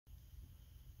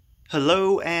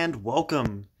Hello and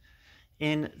welcome.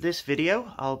 In this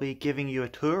video, I'll be giving you a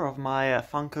tour of my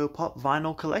Funko Pop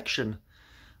vinyl collection.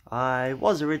 I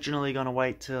was originally going to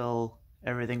wait till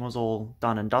everything was all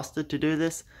done and dusted to do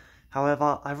this.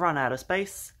 However, I've run out of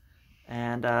space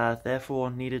and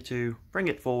therefore needed to bring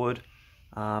it forward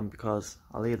because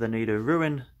I'll either need to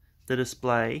ruin the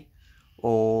display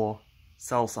or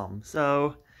sell some.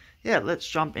 So yeah, let's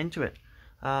jump into it.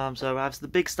 So I have the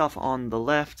big stuff on the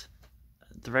left,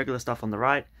 the regular stuff on the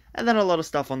right, and then a lot of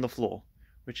stuff on the floor,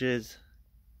 which is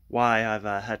why I've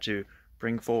had to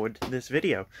bring forward this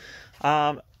video.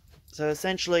 So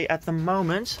essentially at the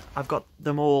moment I've got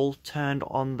them all turned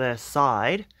on their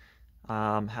side.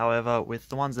 However, with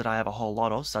the ones that I have a whole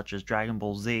lot of, such as Dragon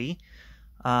Ball Z,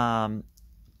 thinking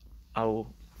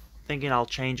I'll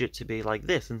change it to be like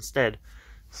this instead.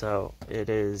 So it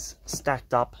is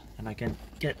stacked up and I can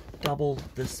get double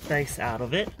the space out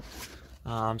of it.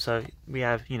 So we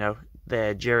have,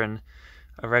 their Jiren,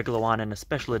 a regular one and a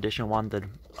special edition one that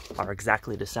are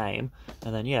exactly the same.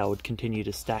 And then, I would continue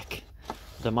to stack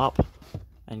them up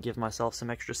and give myself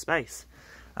some extra space.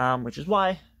 Which is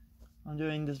why I'm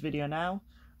doing this video now.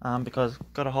 Because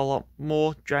I've got a whole lot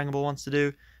more Dragon Ball ones to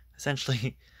do.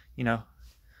 Essentially,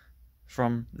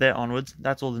 from there onwards,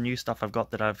 that's all the new stuff I've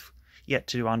got that I've yet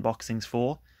to do unboxings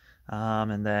for.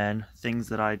 And then things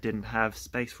that I didn't have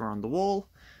space for on the wall.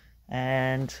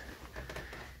 And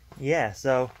yeah,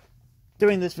 so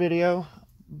doing this video,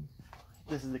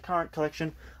 this is the current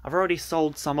collection. I've already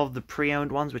sold some of the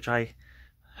pre-owned ones, which I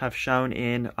have shown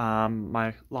in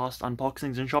my last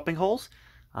unboxings and shopping hauls.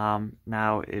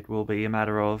 Now it will be a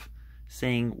matter of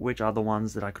seeing which are the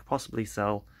ones that I could possibly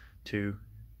sell to,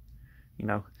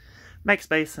 make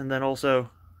space, and then also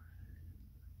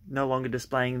no longer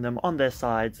displaying them on their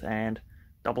sides and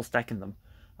double stacking them.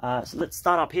 So let's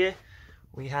start up here.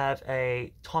 We have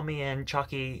a Tommy and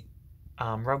Chucky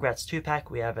Rugrats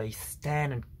 2-pack. We have a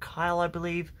Stan and Kyle, I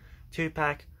believe,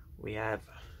 2-pack. We have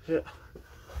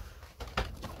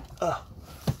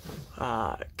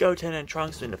Goten and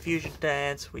Trunks doing the fusion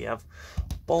dance. We have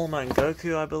Bulma and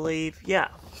Goku, I believe. Yeah.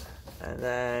 And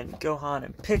then Gohan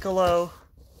and Piccolo.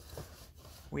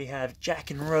 We have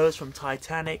Jack and Rose from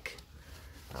Titanic.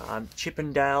 Chip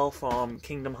and Dale from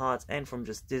Kingdom Hearts and from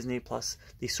just Disney, plus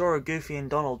the Sora, Goofy and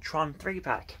Donald Tron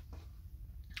 3-pack.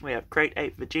 We have Great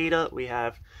Ape Vegeta, we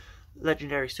have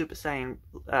Legendary Super Saiyan,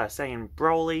 Saiyan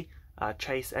Broly,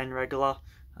 Chase and regular,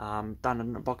 done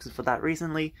an unboxing for that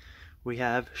recently. We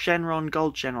have Shenron,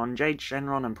 Gold Shenron, Jade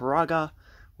Shenron and Paraga.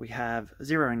 We have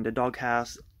Zero in the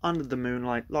Doghouse, Under the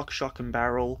Moonlight, Lock, Shock and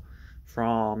Barrel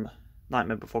from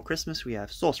Nightmare Before Christmas. We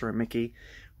have Sorcerer Mickey.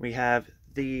 We have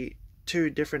the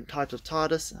two different types of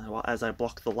TARDIS, as I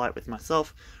block the light with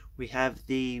myself. We have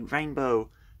the Rainbow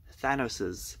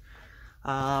Thanoses.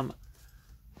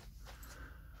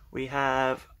 We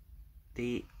have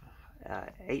the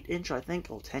 8-inch, I think,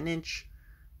 or 10-inch,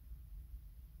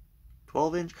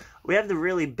 12-inch. We have the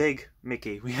really big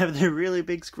Mickey. We have the really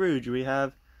big Scrooge. We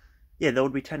have, that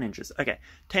would be 10 inches. Okay,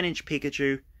 10-inch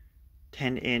Pikachu,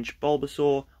 10-inch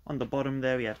Bulbasaur. On the bottom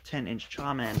there we have 10-inch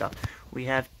Charmander. We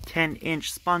have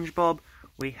 10-inch SpongeBob.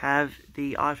 We have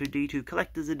the R2-D2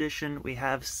 Collector's Edition. We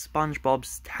have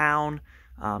SpongeBob's Town.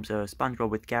 So SpongeBob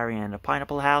with Gary and a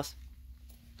Pineapple House.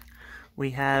 We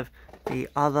have the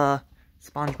other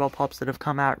SpongeBob Pops that have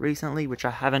come out recently, which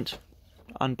I haven't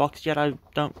unboxed yet, I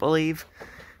don't believe.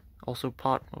 Also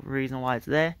part of the reason why it's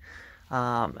there.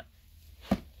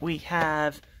 We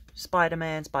have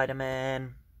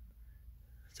Spider-Man.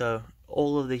 So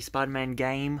all of the Spider-Man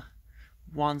game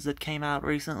ones that came out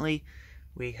recently.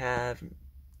 We have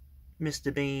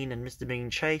Mr. Bean and Mr. Bean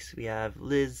Chase. We have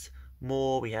Liz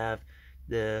Moore. We have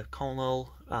the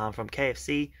Colonel from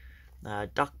KFC.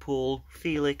 Duckpool,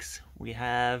 Felix. We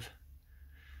have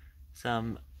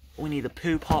some Winnie the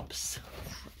Pooh Pops,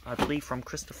 I believe from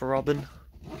Christopher Robin.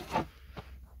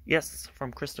 Yes,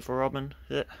 from Christopher Robin.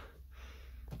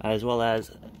 As well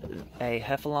as a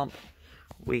Heffalump.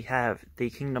 We have the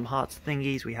Kingdom Hearts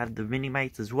thingies. We have the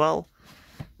Mini-Mates as well.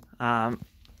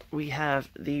 We have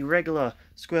the regular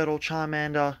Squirtle,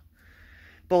 Charmander,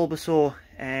 Bulbasaur,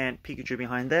 and Pikachu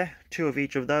behind there. Two of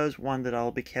each of those. One that I'll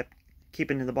be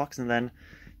keeping in the box, and then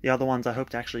the other ones I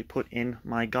hope to actually put in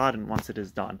my garden once it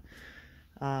is done.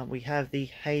 We have the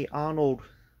Hey Arnold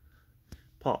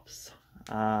Pops.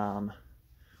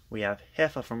 We have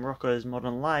Heifer from Rocko's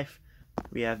Modern Life.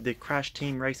 We have the Crash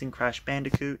Team Racing Crash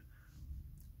Bandicoot.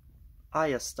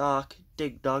 Arya Stark,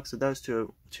 Dig Dug, so those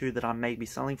two that I may be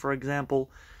selling, for example.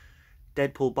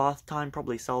 Deadpool Bath Time,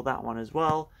 probably sell that one as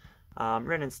well.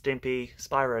 Ren and Stimpy,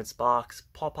 Spyro and Sparks,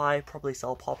 Popeye, probably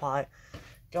sell Popeye.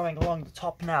 Going along the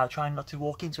top now, trying not to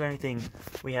walk into anything,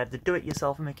 we have the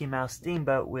Do-It-Yourself Mickey Mouse,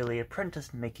 Steamboat Willie,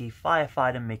 Apprentice Mickey,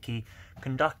 Firefighter Mickey,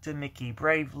 Conductor Mickey,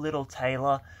 Brave Little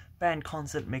Tailor, Band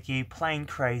Concert Mickey, Plane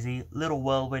Crazy, Little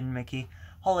Whirlwind Mickey,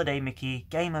 Holiday Mickey,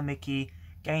 Gamer Mini,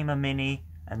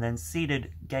 and then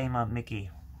Seated Gamer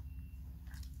Mickey.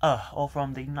 All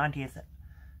from the 90th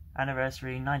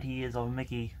anniversary, 90 years of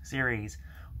Mickey series.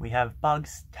 We have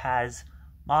Bugs, Taz,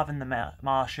 Marvin the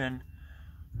Martian,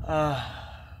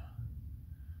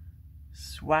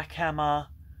 Swackhammer,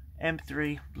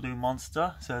 M3, Blue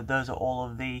Monster. So those are all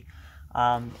of the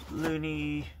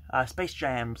Space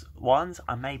Jams ones.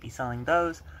 I may be selling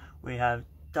those. We have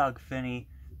Doug Finney,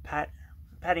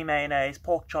 Patty Mayonnaise,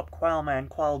 Pork Chop, Quailman,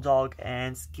 Quail Dog,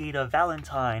 and Skeeter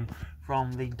Valentine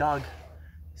from the Doug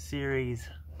series.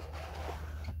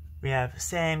 We have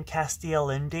Sam,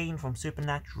 Castiel, and Dean from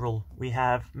Supernatural. We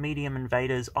have Medium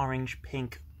Invaders, Orange,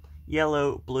 Pink,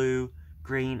 Yellow, Blue,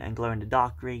 Green, and Glow in the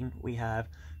Dark Green. We have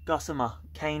Gossamer,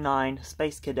 K9,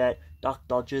 Space Cadet, Duck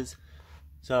Dodgers.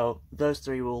 So those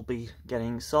three will be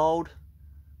getting sold,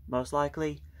 most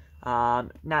likely.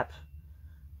 Nap,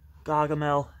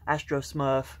 Gargamel, Astro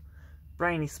Smurf,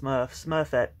 Brainy Smurf,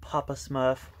 Smurfette, Papa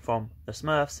Smurf from the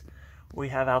Smurfs. We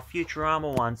have our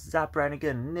Futurama ones, Zap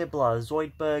Brannigan, Nibbler,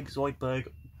 Zoidberg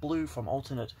Blue from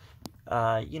Alternate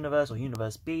Universe or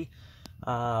Universe B,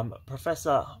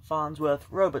 Professor Farnsworth,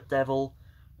 Robot Devil,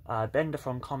 Bender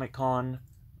from Comic Con,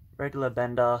 Regular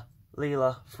Bender,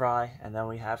 Leela, Fry, and then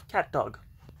we have Cat Dog.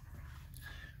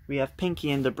 We have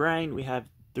Pinky and the Brain, we have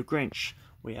the Grinch,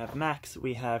 we have Max,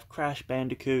 we have Crash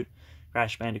Bandicoot,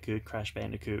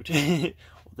 the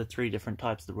three different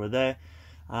types that were there.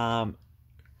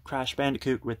 Crash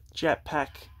Bandicoot with Jetpack.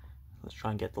 Let's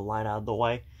try and get the light out of the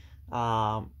way.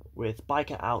 With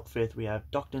Biker Outfit, we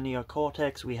have Dr.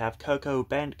 Neocortex, we have Coco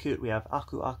Bandicoot, we have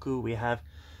Aku Aku, we have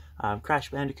Crash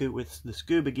Bandicoot with the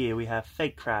scuba gear, we have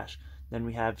Fake Crash. Then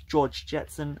we have George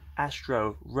Jetson,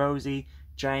 Astro, Rosie,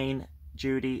 Jane,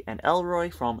 Judy, and Elroy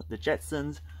from the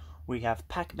Jetsons. We have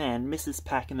Pac-Man, Mrs.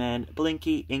 Pac-Man,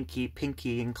 Blinky, Inky,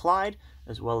 Pinky, and Clyde,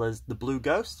 as well as the Blue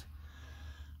Ghost.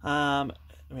 We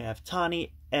have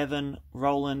Tani, Evan,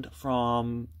 Roland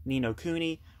from Nino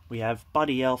Cooney. We have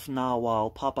Buddy Elf,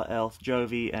 Narwhal, Papa Elf,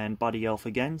 Jovi, and Buddy Elf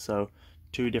again, so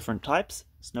two different types.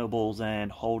 Snowballs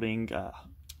and holding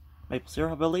maple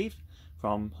syrup, I believe,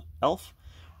 from Elf.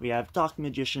 We have Dark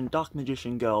Magician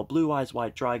Girl, Blue Eyes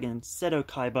White Dragon, Seto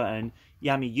Kaiba, and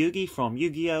Yami Yugi from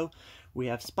Yu-Gi-Oh! We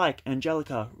have Spike,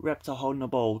 Angelica, Reptar holding a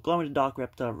ball, Glow in the Dark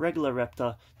Reptar, Regular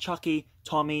Reptar, Chucky,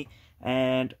 Tommy,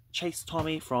 and Chase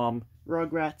Tommy from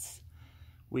Rugrats.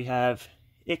 We have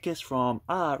Ickis from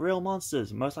Real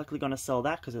Monsters. Most likely going to sell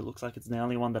that because it looks like it's the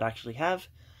only one that I actually have.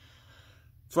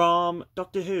 From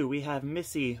Doctor Who, we have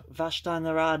Missy, Vashta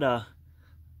Narada,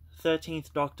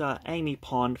 13th Doctor, Amy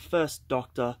Pond, 1st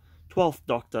Doctor, 12th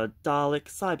Doctor, Dalek,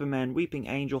 Cyberman, Weeping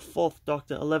Angel, 4th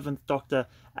Doctor, 11th Doctor,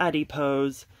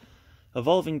 Adipose,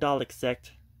 Evolving Dalek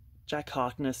Sect, Jack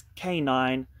Harkness,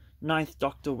 K9, 9th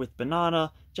Doctor with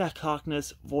Banana, Jack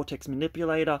Harkness, Vortex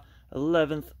Manipulator,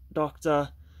 11th Doctor,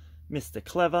 Mr.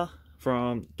 Clever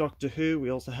from Doctor Who.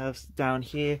 We also have down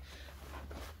here,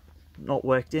 not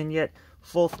worked in yet,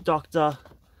 4th Doctor,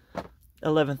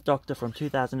 11th Doctor from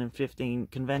 2015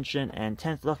 convention, and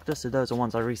 10th Doctor, so those are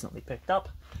ones I recently picked up.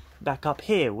 Back up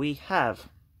here we have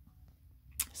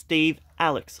Steve,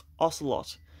 Alex,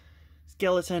 Ocelot,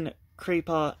 Skeleton,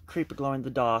 Creeper, Creeper Glow in the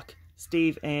Dark,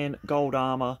 Steve in Gold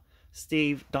Armor,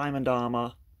 Steve Diamond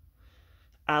Armor,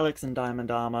 Alex in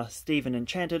Diamond Armor, Steve in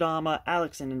Enchanted Armor,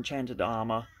 Alex in Enchanted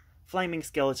Armor, Flaming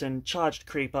Skeleton, Charged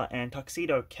Creeper, and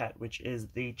Tuxedo Cat, which is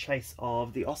the chase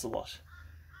of the Ocelot.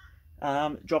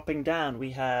 Dropping down,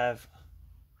 we have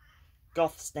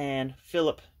Goth Stan,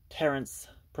 Philip, Terrence,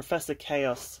 Professor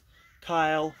Chaos,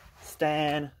 Kyle,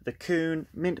 Stan, The Coon,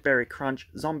 Mintberry Crunch,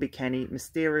 Zombie Kenny,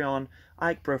 Mysterion,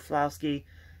 Ike Broflowski,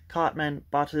 Cartman,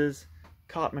 Butters,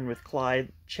 Cartman with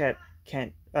Clyde, Chef,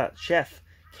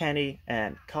 Kenny,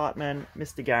 and Cartman,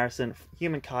 Mr. Garrison,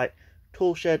 Human Kite,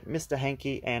 Toolshed, Mr.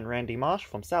 Hanky, and Randy Marsh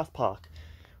from South Park.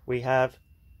 We have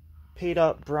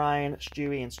Peter, Brian,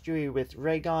 Stewie, and Stewie with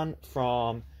Raygun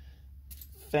from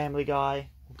Family Guy.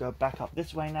 We'll go back up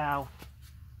this way now.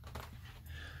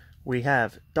 We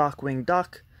have Darkwing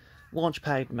Duck,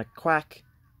 Launchpad McQuack,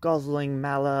 Gosling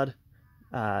Mallard,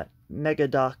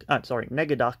 Negaduck,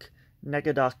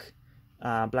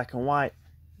 Black and White.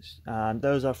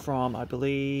 Those are from, I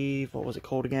believe, what was it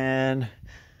called again?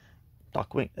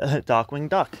 Darkwing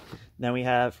Duck. Then we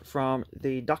have from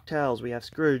the DuckTales, we have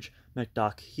Scrooge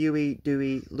McDuck, Huey,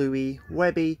 Dewey, Louie,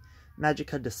 Webby,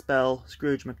 Magica Dispel,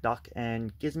 Scrooge McDuck,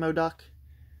 and Gizmo Duck.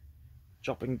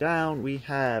 Dropping down, we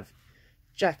have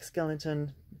Jack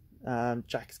Skellington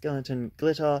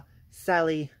Glitter,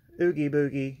 Sally, Oogie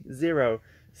Boogie, Zero,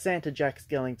 Santa Jack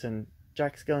Skellington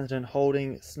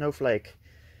holding Snowflake,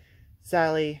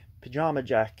 Sally, Pajama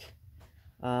Jack,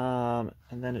 and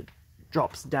then it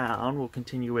drops down. We'll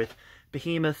continue with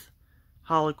Behemoth,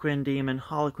 Harlequin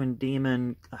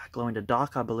Demon, Glow in the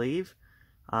Dark, I believe,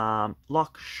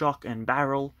 Lock, Shock and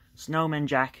Barrel, Snowman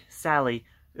Jack, Sally,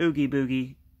 Oogie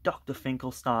Boogie, Dr.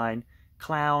 Finkelstein,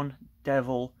 Clown,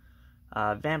 Devil,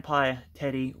 Vampire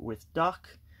Teddy with Duck.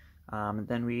 And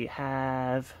then we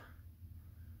have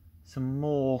some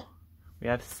more. We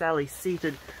have Sally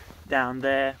seated down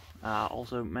there.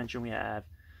 Also mention we have...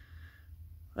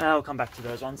 I'll come back to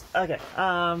those ones. Okay,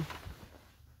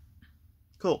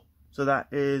 cool. So that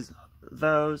is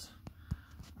those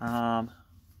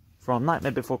from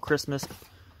Nightmare Before Christmas.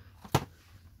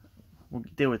 We'll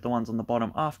deal with the ones on the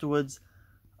bottom afterwards.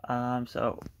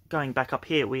 So going back up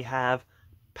here, we have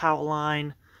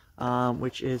Powerline,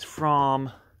 which is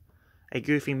from a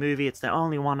Goofy movie. It's the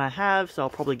only one I have, so I'll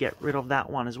probably get rid of that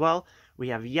one as well. We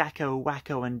have Yakko,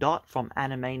 Wacko and Dot from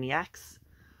Animaniacs.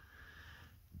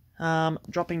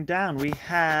 Dropping down, we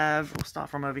have, we'll start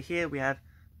from over here, we have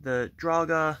the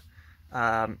Draga,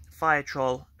 Fire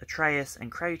Troll, Atreus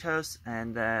and Kratos,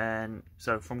 and then,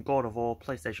 so from God of War,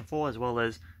 PlayStation 4, as well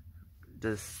as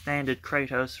the standard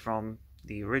Kratos from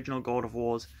the original God of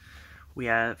Wars. We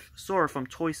have Sora from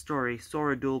Toy Story,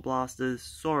 Sora Dual Blasters,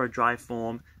 Sora Dry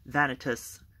Form,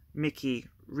 Vanitas, Mickey,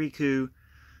 Riku,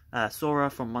 Sora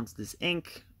from Monsters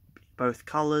Inc., both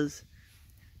colors,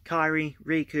 Kairi,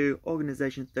 Riku,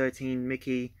 Organization 13,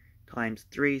 Mickey, times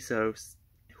 3, so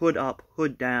hood up,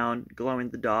 hood down, glow in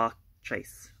the dark,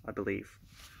 chase, I believe.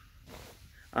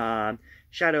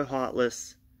 Shadow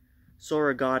Heartless,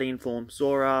 Sora Guardian Form,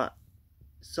 Sora,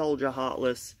 Soldier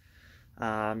Heartless,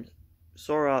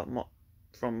 Sora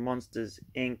from Monsters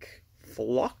Inc.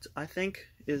 Flocked, I think,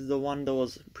 is the one that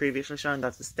was previously shown.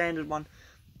 That's the standard one.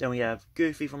 Then we have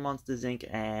Goofy from Monsters Inc.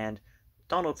 and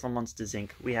Donald from Monsters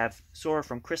Inc. We have Sora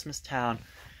from Christmas Town.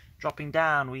 Dropping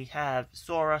down, we have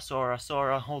Sora,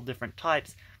 all different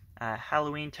types.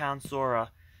 Halloween Town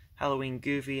Sora, Halloween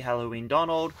Goofy, Halloween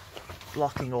Donald,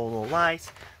 blocking all the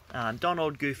light.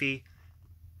 Donald, Goofy,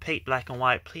 Pete Black and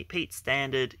White, Pete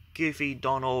Standard, Goofy,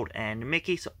 Donald, and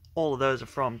Mickey. So all of those are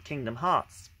from Kingdom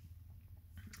Hearts.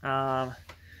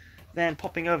 Then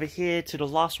popping over here to the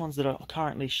last ones that are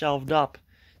currently shelved up.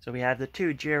 So we have the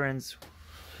two Jirans,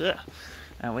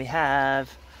 and we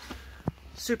have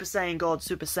Super Saiyan God,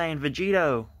 Super Saiyan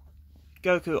Vegito,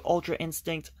 Goku Ultra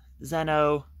Instinct,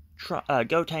 Zeno,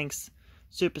 Gotenks,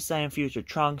 Super Saiyan Future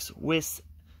Trunks, Whis,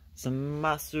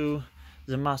 Zamasu,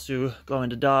 Glow in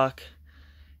the Dark,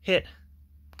 Hit,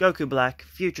 Goku Black,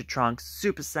 Future Trunks,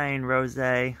 Super Saiyan Rose,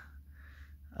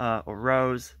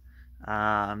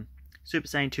 Super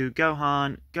Saiyan 2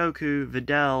 Gohan, Goku,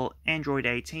 Videl, Android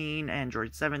 18,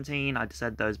 Android 17, I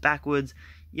said those backwards,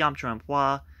 Yamcha and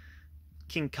Pua,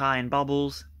 King Kai and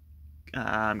Bubbles,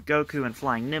 Goku and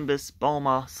Flying Nimbus,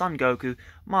 Bulma, Son Goku,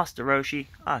 Master Roshi,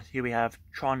 here we have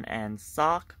Tron and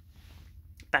Sark.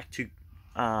 Back to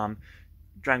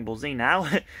Dragon Ball Z now.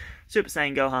 Super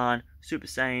Saiyan Gohan, Super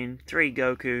Saiyan 3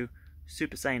 Goku,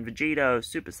 Super Saiyan Vegito,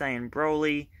 Super Saiyan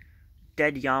Broly,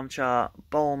 Dead Yamcha,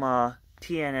 Bulma,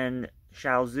 Tien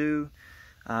Xiaozu,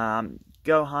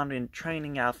 Gohan in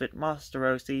training outfit, Master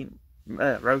Roshi,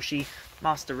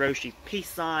 Master Roshi Peace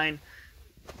Sign,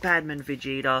 Badman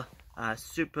Vegeta,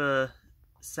 Super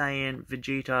Saiyan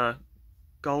Vegeta,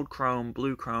 Gold Chrome,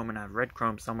 Blue Chrome, and I have Red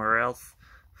Chrome somewhere else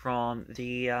from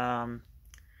the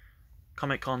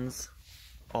Comic Cons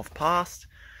of past.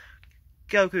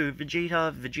 Goku,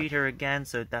 Vegeta again,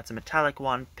 so that's a metallic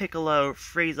one. Piccolo,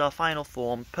 Frieza, Final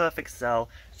Form, Perfect Cell,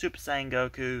 Super Saiyan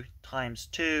Goku times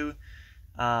 2,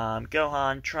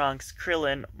 Gohan, Trunks,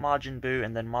 Krillin, Majin Buu,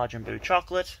 and then Majin Buu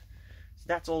Chocolate. So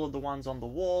that's all of the ones on the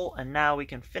wall, and now we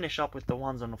can finish up with the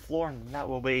ones on the floor, and that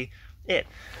will be it.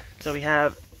 So we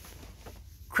have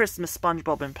Christmas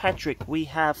SpongeBob and Patrick, we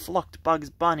have Flocked Bugs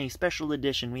Bunny Special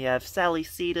Edition, we have Sally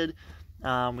seated,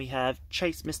 we have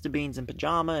Chase Mr. Beans in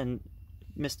Pajama, and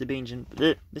Mr. Bean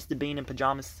in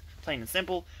Pajamas, plain and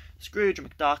simple. Scrooge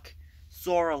McDuck,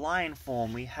 Sora Lion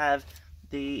Form. We have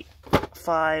the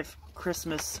 5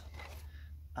 Christmas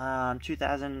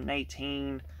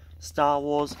 2018 Star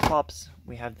Wars Pops.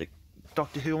 We have the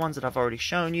Doctor Who ones that I've already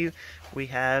shown you. We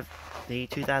have the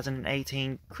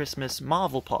 2018 Christmas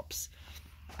Marvel Pops.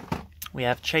 We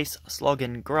have Chase, Slog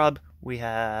and Grub. We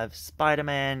have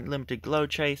Spider-Man Limited Glow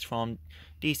Chase from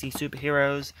DC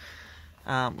Superheroes.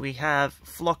 We have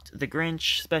Flocked the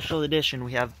Grinch Special Edition.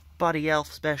 We have Buddy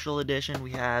Elf Special Edition.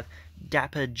 We have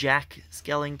Dapper Jack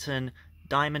Skellington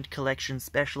Diamond Collection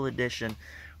Special Edition.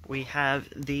 We have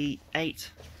the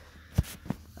 8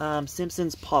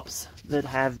 Simpsons Pops that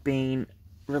have been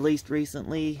released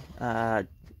recently,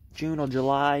 June or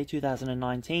July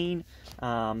 2019,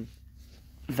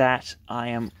 that I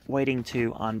am waiting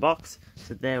to unbox.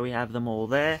 So there we have them all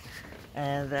there.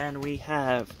 And then we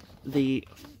have the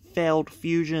Failed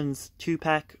Fusions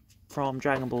 2-pack from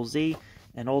Dragon Ball Z,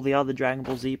 and all the other Dragon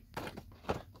Ball Z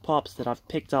Pops that I've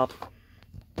picked up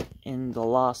in the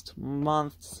last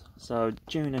months, so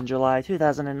June and July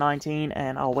 2019,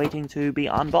 and are waiting to be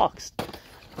unboxed.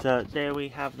 So there we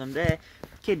have them there.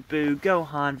 Kid Buu,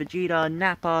 Gohan, Vegeta,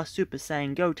 Nappa, Super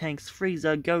Saiyan, Gotenks,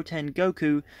 Frieza, Goten,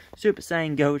 Goku, Super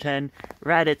Saiyan Goten,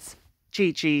 Raditz,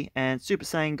 Chi-Chi, and Super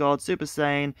Saiyan God, Super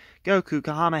Saiyan, Goku,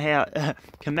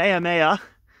 Kamehameha.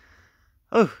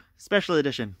 Oh, special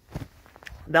edition.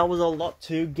 That was a lot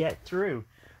to get through.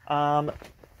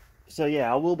 So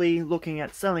yeah, I will be looking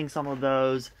at selling some of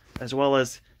those, as well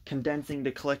as condensing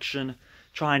the collection,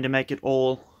 trying to make it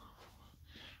all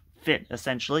fit,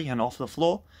 essentially, and off the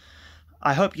floor.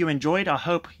 I hope you enjoyed. I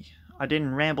hope I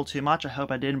didn't ramble too much. I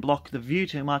hope I didn't block the view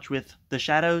too much with the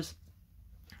shadows.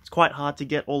 It's quite hard to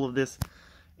get all of this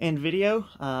in video.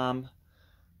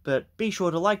 But be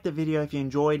sure to like the video if you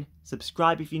enjoyed.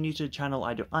 Subscribe if you're new to the channel.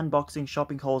 I do unboxing,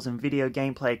 shopping hauls, and video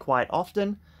gameplay quite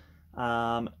often.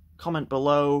 Comment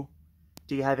below.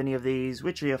 Do you have any of these?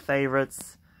 Which are your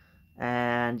favorites?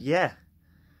 And yeah,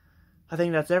 I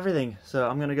think that's everything. So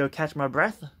I'm going to go catch my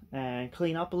breath and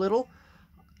clean up a little.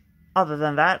 Other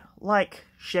than that, like,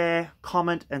 share,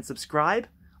 comment, and subscribe.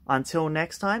 Until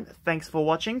next time, thanks for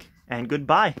watching, and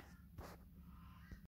goodbye.